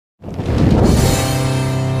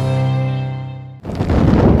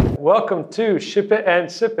Welcome to Ship It and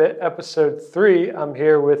Sip It, episode 3. I'm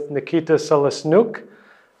here with Nikita Solosniuk.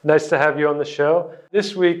 Nice to have you on the show.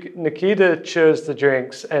 This week, Nikita chose the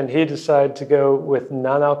drinks and he decided to go with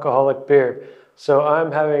non-alcoholic beer. So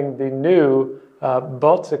I'm having the new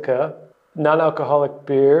Baltica non-alcoholic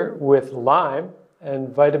beer with lime and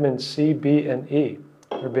vitamin C, B, and E.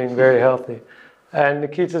 We're being very healthy. And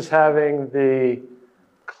Nikita's having the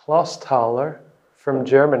Klostaler from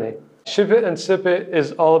Germany. Ship It and Sip It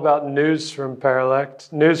is all about news from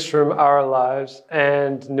Paralect, news from our lives,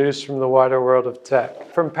 and news from the wider world of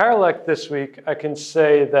tech. From Paralect this week, I can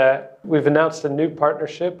say that we've announced a new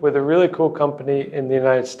partnership with a really cool company in the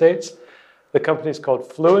United States. The company is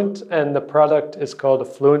called Fluent, and the product is called a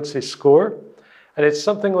Fluency Score. And it's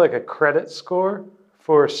something like a credit score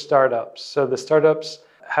for startups. So the startups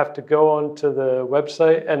have to go onto the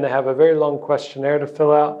website, and they have a very long questionnaire to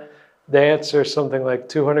fill out. They answer something like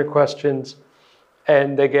 200 questions,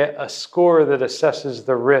 and they get a score that assesses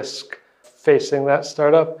the risk facing that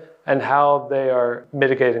startup and how they are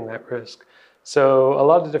mitigating that risk. So a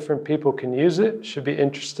lot of different people can use it. Should be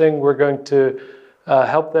interesting. We're going to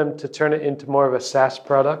help them to turn it into more of a SaaS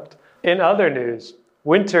product. In other news,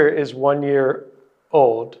 Winter is 1 year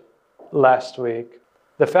old last week.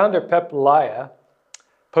 The founder, Pep Laya,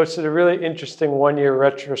 posted a really interesting 1 year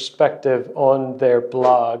retrospective on their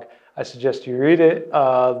blog. I suggest you read it.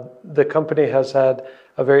 The company has had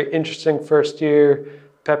a very interesting first year.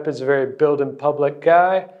 Pep is a very build in public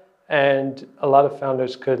guy, and a lot of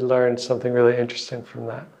founders could learn something really interesting from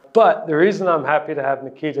that. But the reason I'm happy to have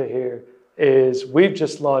Nikita here is we've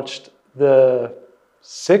just launched the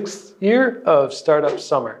 6th year of Startup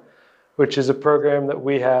Summer, which is a program that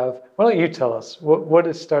we have. Why don't you tell us, what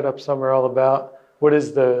is Startup Summer all about? What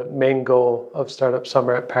is the main goal of Startup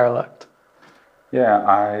Summer at Paralect? Yeah,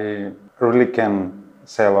 I really can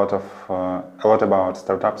say a lot about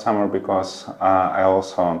Startup Summer because I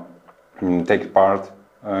also take part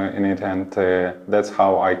in it, and that's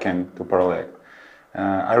how I came to Paralect.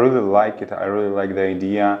 I really like it. I really like the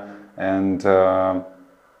idea, and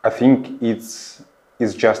I think it's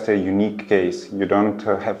just a unique case. You don't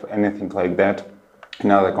have anything like that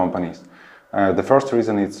in other companies. The first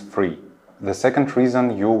reason is free. The second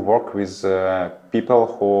reason, you work with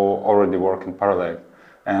people who already work in Paralect,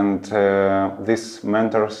 and these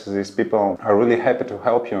mentors, these people are really happy to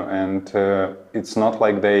help you, and it's not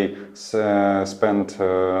like they spend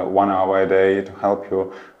 1 hour a day to help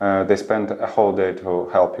you, they spend a whole day to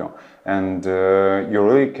help you, and you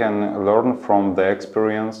really can learn from the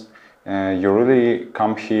experience. You really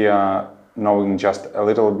come here knowing just a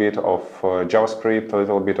little bit of JavaScript, a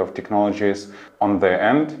little bit of technologies. On the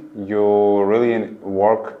end, you really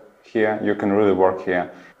work here, you can really work here.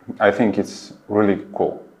 I think it's really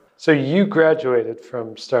cool. So you graduated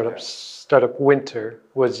from Startup Winter,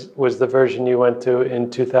 was the version you went to in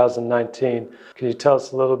 2019. Can you tell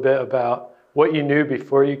us a little bit about what you knew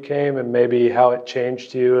before you came and maybe how it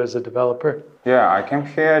changed you as a developer? Yeah, I came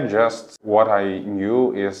here just what I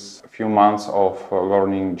knew is a few months of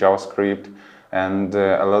learning JavaScript and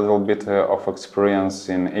a little bit of experience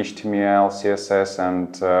in HTML, CSS,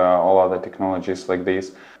 and all other technologies like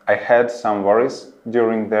this. I had some worries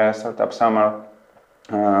during the Startup Summer.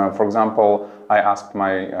 For example, I asked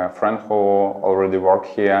my friend who already worked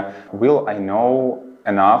here, will I know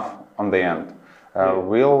enough on the end? I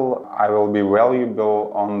will be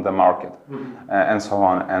valuable on the market, and so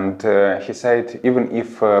on. And he said, even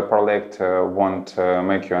if Paralect won't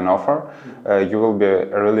make you an offer, you will be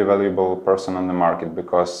a really valuable person on the market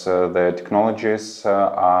because the technologies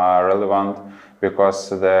are relevant, because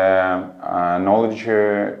the knowledge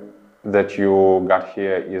that you got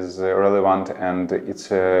here is relevant, and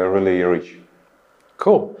it's really rich.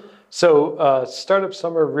 Cool. So Startup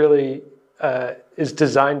Summer really is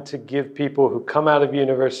designed to give people who come out of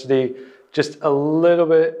university just a little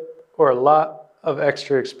bit or a lot of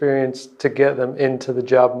extra experience to get them into the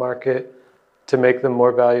job market, to make them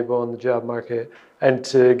more valuable in the job market, and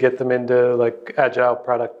to get them into like agile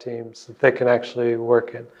product teams that they can actually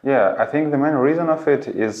work in. Yeah, I think the main reason of it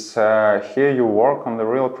is here you work on the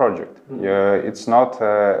real project. It's not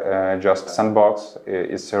just sandbox,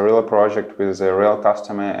 it's a real project with a real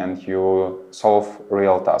customer, and you solve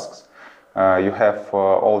real tasks. You have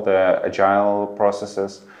all the agile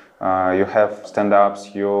processes, you have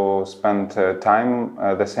stand-ups, you spend time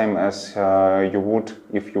the same as you would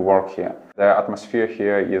if you work here. The atmosphere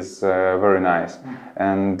here is very nice.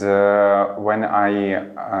 And when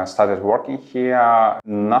I started working here,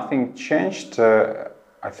 nothing changed,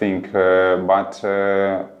 I think, but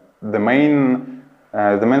the main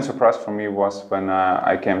surprise for me was when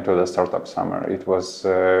I came to the Startup Summer. It was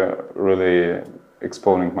really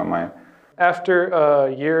exploding my mind. After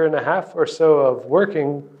a year and a half or so of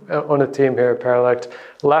working on a team here at Paralect,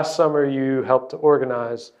 last summer you helped to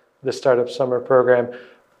organize the Startup Summer program.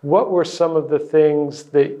 What were some of the things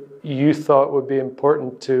that you thought would be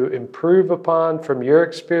important to improve upon from your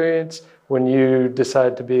experience when you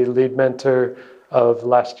decided to be lead mentor of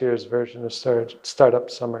last year's version of Startup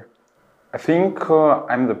Summer? I think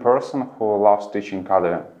I'm the person who loves teaching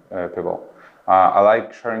other people. I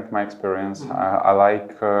like sharing my experience. I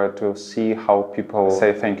like to see how people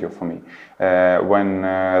say thank you for me when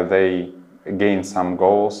they gain some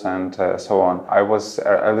goals and so on. I was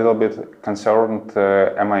a little bit concerned,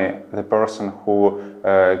 am I the person who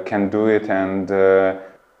can do it, and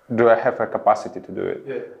do I have a capacity to do it?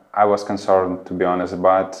 Yeah. I was concerned, to be honest,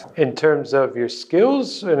 but... In terms of your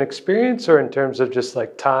skills and experience, or in terms of just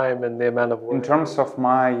like time and the amount of work? In terms of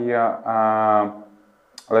my,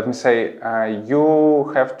 let me say,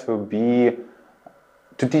 you have to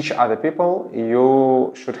teach other people,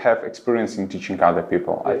 you should have experience in teaching other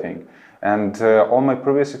people, I think. And all my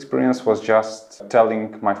previous experience was just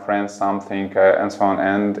telling my friends something and so on,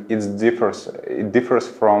 and it differs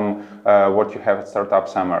from what you have at Startup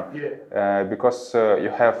Summer. Because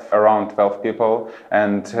you have around 12 people,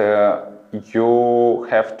 and you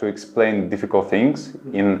have to explain difficult things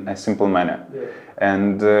in a simple manner.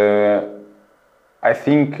 And I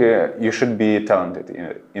think you should be talented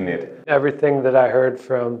in it. Everything that I heard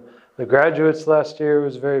from the graduates last year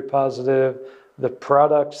was very positive. The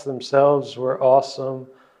products themselves were awesome.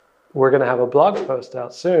 We're going to have a blog post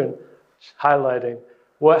out soon highlighting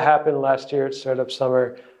what happened last year at Startup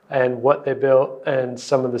Summer and what they built and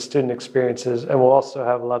some of the student experiences. And we'll also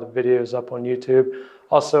have a lot of videos up on YouTube.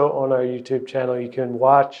 Also on our YouTube channel, you can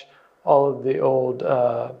watch all of the old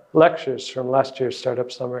lectures from last year's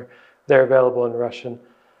Startup Summer. They're available in Russian.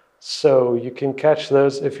 So you can catch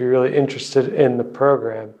those if you're really interested in the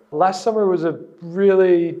program. Last summer was a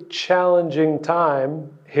really challenging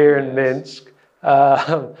time here in Minsk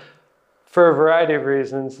for a variety of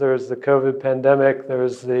reasons. There was the COVID pandemic, there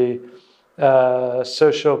was the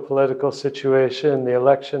social political situation, the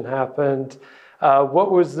election happened.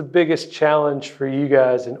 What was the biggest challenge for you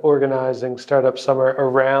guys in organizing Startup Summer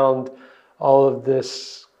around all of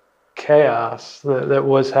this chaos that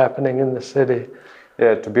was happening in the city?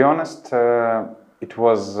 Yeah, to be honest, it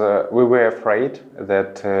was. We were afraid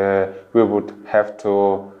that we would have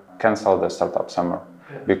to cancel the Startup Summer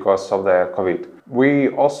because of the COVID. We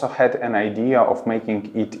also had an idea of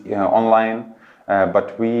making it online,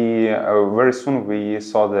 but we very soon we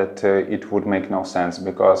saw that it would make no sense,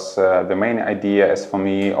 because the main idea, as for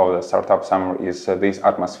me, of the Startup Summer is this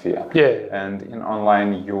atmosphere. And in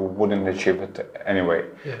online you wouldn't achieve it anyway.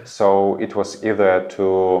 So it was either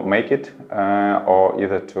to make it or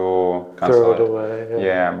either to cancel it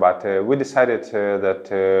away. But we decided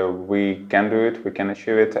that we can do it, we can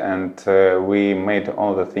achieve it, and we made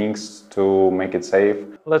all the things to make it safe.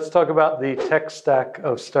 Let's talk about the tech stack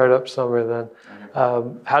of Startup Summer then.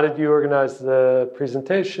 How did you organize the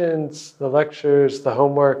presentations, the lectures, the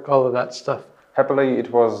homework, all of that stuff? Happily,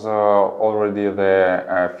 it was already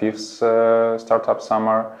the fifth Startup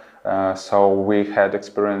Summer, so we had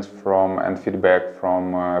experience from and feedback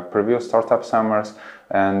from previous Startup Summers,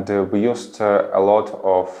 and we used a lot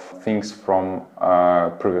of things from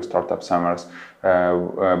previous Startup Summers.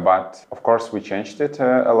 But of course we changed it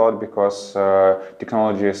a lot, because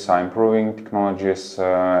technologies are improving, technologies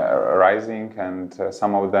are rising, and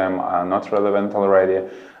some of them are not relevant already.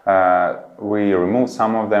 We removed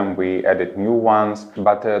some of them, we added new ones,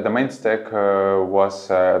 but the main stack was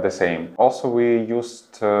the same. Also, we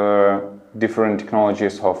used different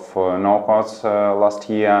technologies of no-codes last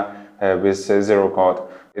year with zero code.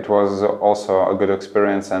 It was also a good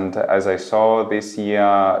experience, and as I saw this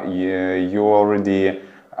year, you already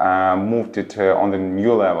moved it on the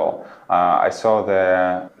new level. I saw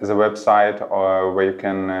the website where you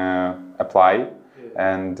can apply,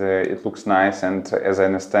 and it looks nice, and as I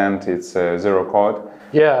understand, it's zero code.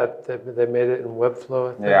 Yeah, they made it in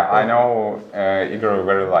Webflow, I think. Yeah, I know Igor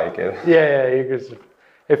very like it. Yeah, Igor's.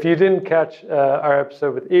 If you didn't catch our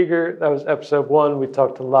episode with Igor, that was episode 1. We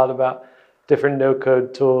talked a lot about different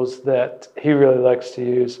no-code tools that he really likes to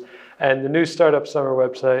use. And the new Startup Summer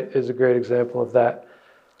website is a great example of that.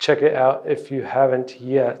 Check it out if you haven't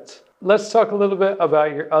yet. Let's talk a little bit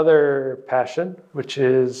about your other passion, which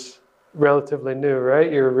is relatively new,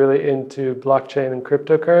 right? You're really into blockchain and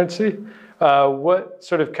cryptocurrency. What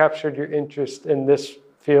sort of captured your interest in this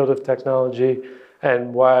field of technology,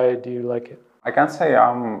 and why do you like it? I can't say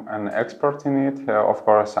I'm an expert in it. Of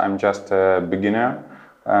course, I'm just a beginner.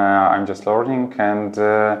 I'm just learning, and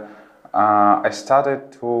I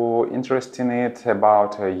started to interest in it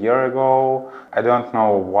about a year ago. I don't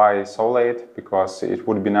know why so late, because it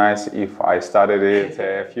would be nice if I started it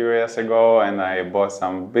a few years ago and I bought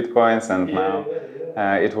some bitcoins, and now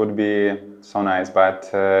it would be so nice.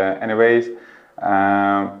 But anyways,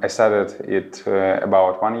 I started it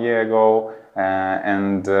about 1 year ago,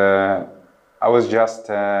 and I was just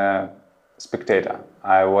a spectator.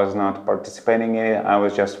 I was not participating in it, I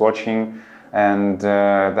was just watching. And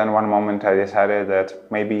then one moment I decided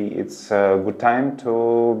that maybe it's a good time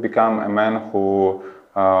to become a man who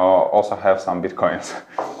also have some bitcoins.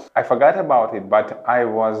 I forgot about it, but I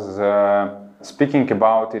was speaking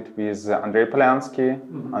about it with Andrei Polyansky.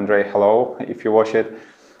 Andrei, hello, if you watch it.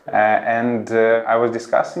 And I was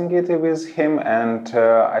discussing it with him, and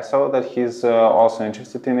I saw that he's also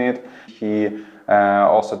interested in it. He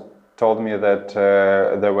also told me that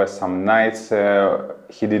there were some nights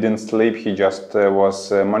he didn't sleep. He just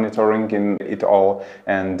was monitoring it all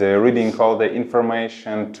and reading all the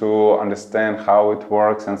information to understand how it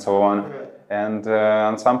works and so on. Right. And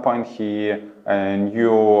at some point he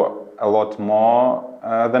knew a lot more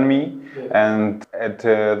than me. Yeah. And at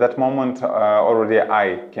that moment already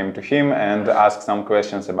I came to him and asked some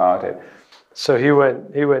questions about it. So he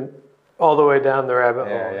went all the way down the rabbit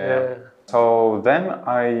hole. Yeah. So then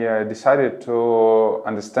I decided to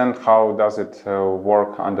understand how does it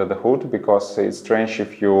work under the hood, because it's strange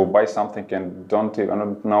if you buy something and don't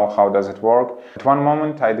even know how does it work. At one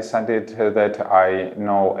moment I decided that I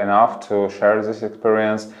know enough to share this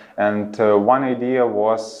experience, and one idea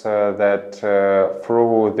was that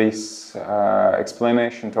through this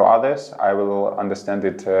explanation to others I will understand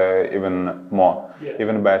it even more,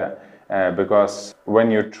 even better. Because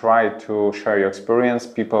when you try to share your experience,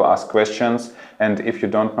 people ask questions, and if you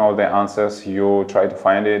don't know the answers, you try to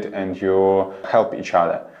find it and you help each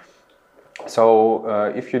other. So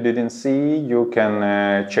if you didn't see, you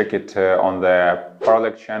can check it on the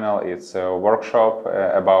Paralect channel. It's a workshop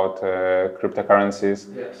about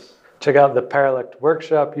cryptocurrencies. Yes. Check out the Paralect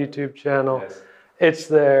Workshop YouTube channel. Yes. It's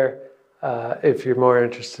there. If you're more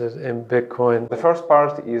interested in Bitcoin. The first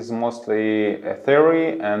part is mostly a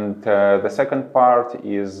theory, and the second part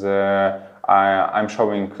is I'm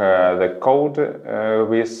showing the code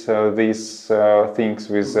with these things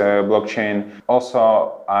with blockchain.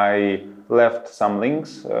 Also, I left some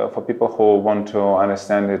links for people who want to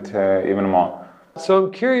understand it even more. So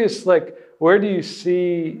I'm curious, like, where do you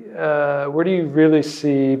really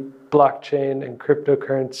see blockchain and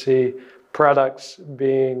cryptocurrency products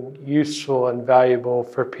being useful and valuable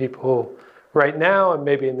for people right now and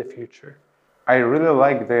maybe in the future? I really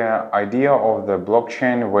like the idea of the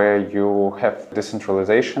blockchain where you have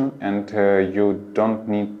decentralization and you don't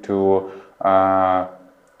need to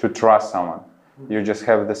trust someone. You just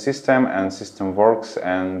have the system and system works,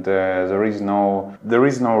 and there is no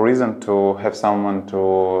reason to have someone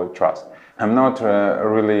to trust. I'm not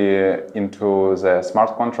really into the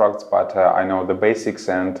smart contracts, but I know the basics,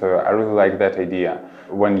 and I really like that idea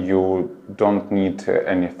when you don't need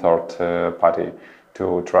any third party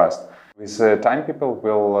to trust. With time, people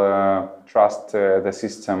will trust the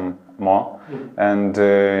system more, and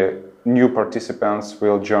new participants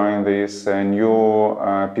will join this, new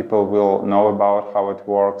people will know about how it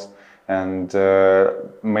works, and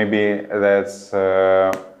maybe that's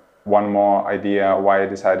one more idea why I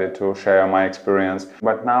decided to share my experience.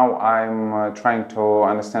 But now I'm trying to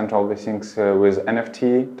understand all the things with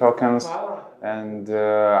NFT tokens. Wow. And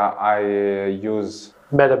I use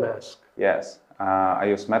MetaMask. Yes, I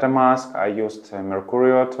use MetaMask. I used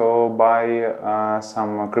Mercurio to buy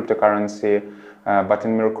some cryptocurrency, but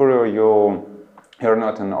in Mercurio you're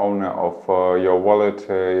not an owner of your wallet.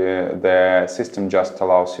 The system just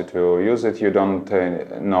allows you to use it. You don't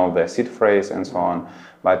know the seed phrase and so on.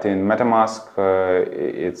 But in MetaMask,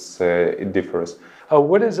 it differs.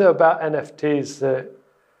 What is it about NFTs that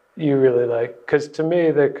you really like? Because to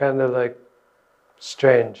me, they're kind of like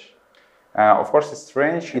strange. Of course, it's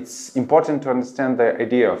strange. It's important to understand the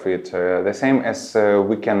idea of it. The same as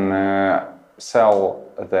we can sell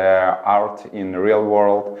the art in the real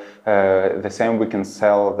world, the same we can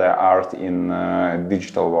sell the art in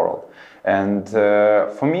digital world. And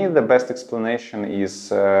for me, the best explanation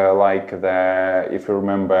is like if you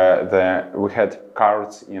remember, we had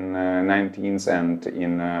cards in 19th and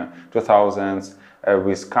in 2000s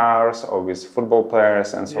with cars or with football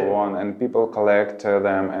players and so on, and people collect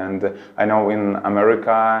them. And I know in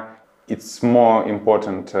America it's more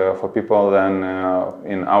important for people than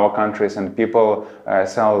in our countries, and people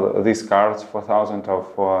sell these cards for thousands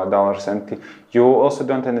of dollars, and you also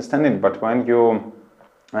don't understand it. But when you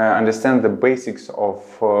understand the basics of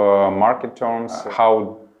market terms,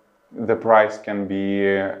 how the price can be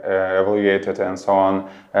evaluated and so on,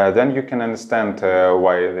 then you can understand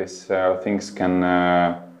why these things can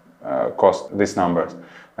cost these numbers.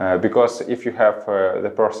 Because if you have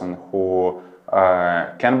the person who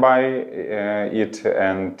can buy it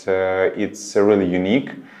and it's really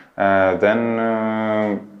unique, then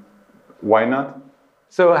why not?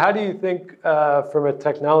 So how do you think, from a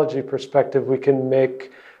technology perspective, we can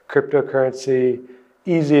make cryptocurrency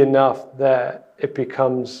easy enough that it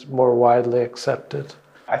becomes more widely accepted?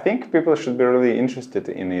 I think people should be really interested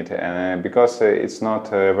in it, because it's not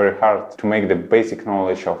very hard to make the basic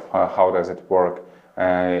knowledge of how does it work.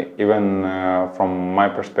 Even from my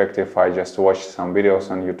perspective, I just watched some videos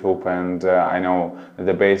on YouTube and I know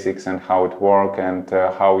the basics and how it works and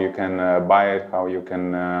how you can buy it, how you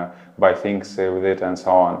can buy things with it and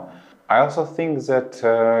so on. I also think that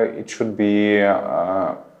it should be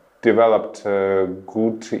developed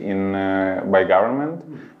good by government,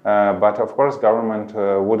 but of course government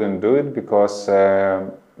wouldn't do it because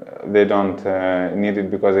they don't need it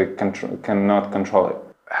because they cannot control it.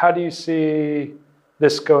 How do you see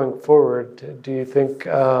this going forward? Do you think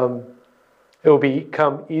it will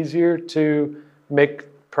become easier to make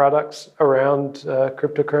products around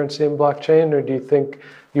cryptocurrency and blockchain, or do you think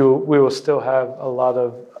we will still have a lot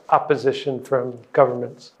of opposition from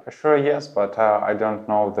governments? Sure, yes, but I don't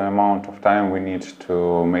know the amount of time we need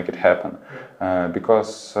to make it happen,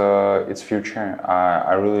 because it's future.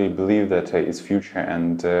 I really believe that it's future,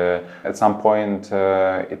 and at some point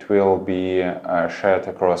it will be shared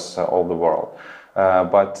across all the world.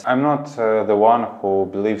 But I'm not the one who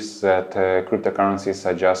believes that cryptocurrencies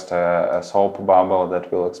are just a soap bubble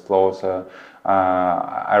that will explode.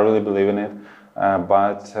 I really believe in it.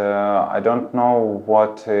 But I don't know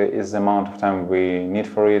what is the amount of time we need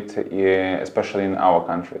for it, especially in our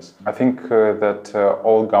countries. I think that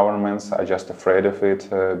all governments are just afraid of it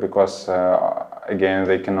because, again,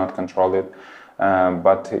 they cannot control it.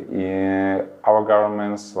 But our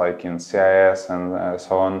governments, like in CIS and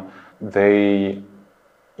so on, they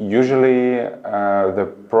usually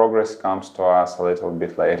the progress comes to us a little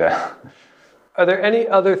bit later. Are there any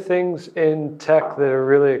other things in tech that are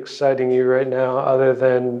really exciting you right now, other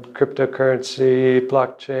than cryptocurrency,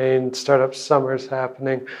 blockchain, startup summers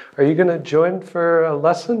happening? Are you going to join for a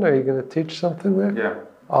lesson? Are you going to teach something there? Yeah.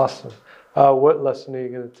 Awesome. What lesson are you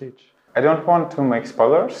going to teach? I don't want to make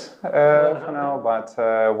spoilers for now,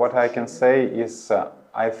 but what I can say is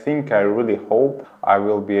I think, I really hope I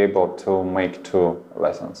will be able to make 2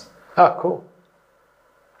 lessons. Ah, cool.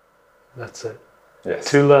 That's it.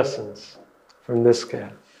 Yes. 2 lessons from this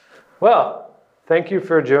guy. Well, thank you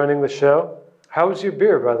for joining the show. How was your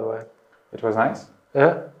beer, by the way? It was nice.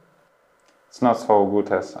 Yeah? It's not so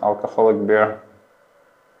good as alcoholic beer,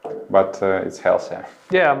 but it's healthier.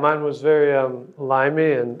 Yeah, mine was very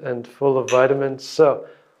limey and full of vitamins. So,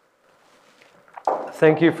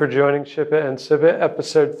 thank you for joining Ship It and Sip It,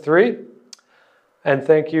 episode 3. And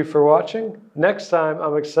thank you for watching. Next time,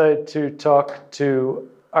 I'm excited to talk to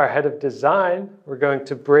our head of design. We're going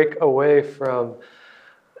to break away from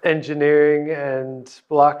engineering and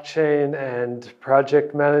blockchain and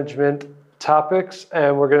project management topics,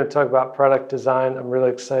 and we're going to talk about product design. I'm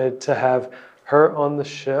really excited to have her on the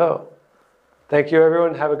show. Thank you,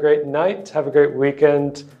 everyone. Have a great night. Have a great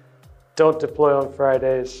weekend. Don't deploy on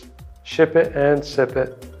Fridays. Ship it and sip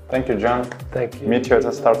it. Thank you, John. Thank you. Meet you at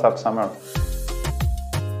the Startup Summer.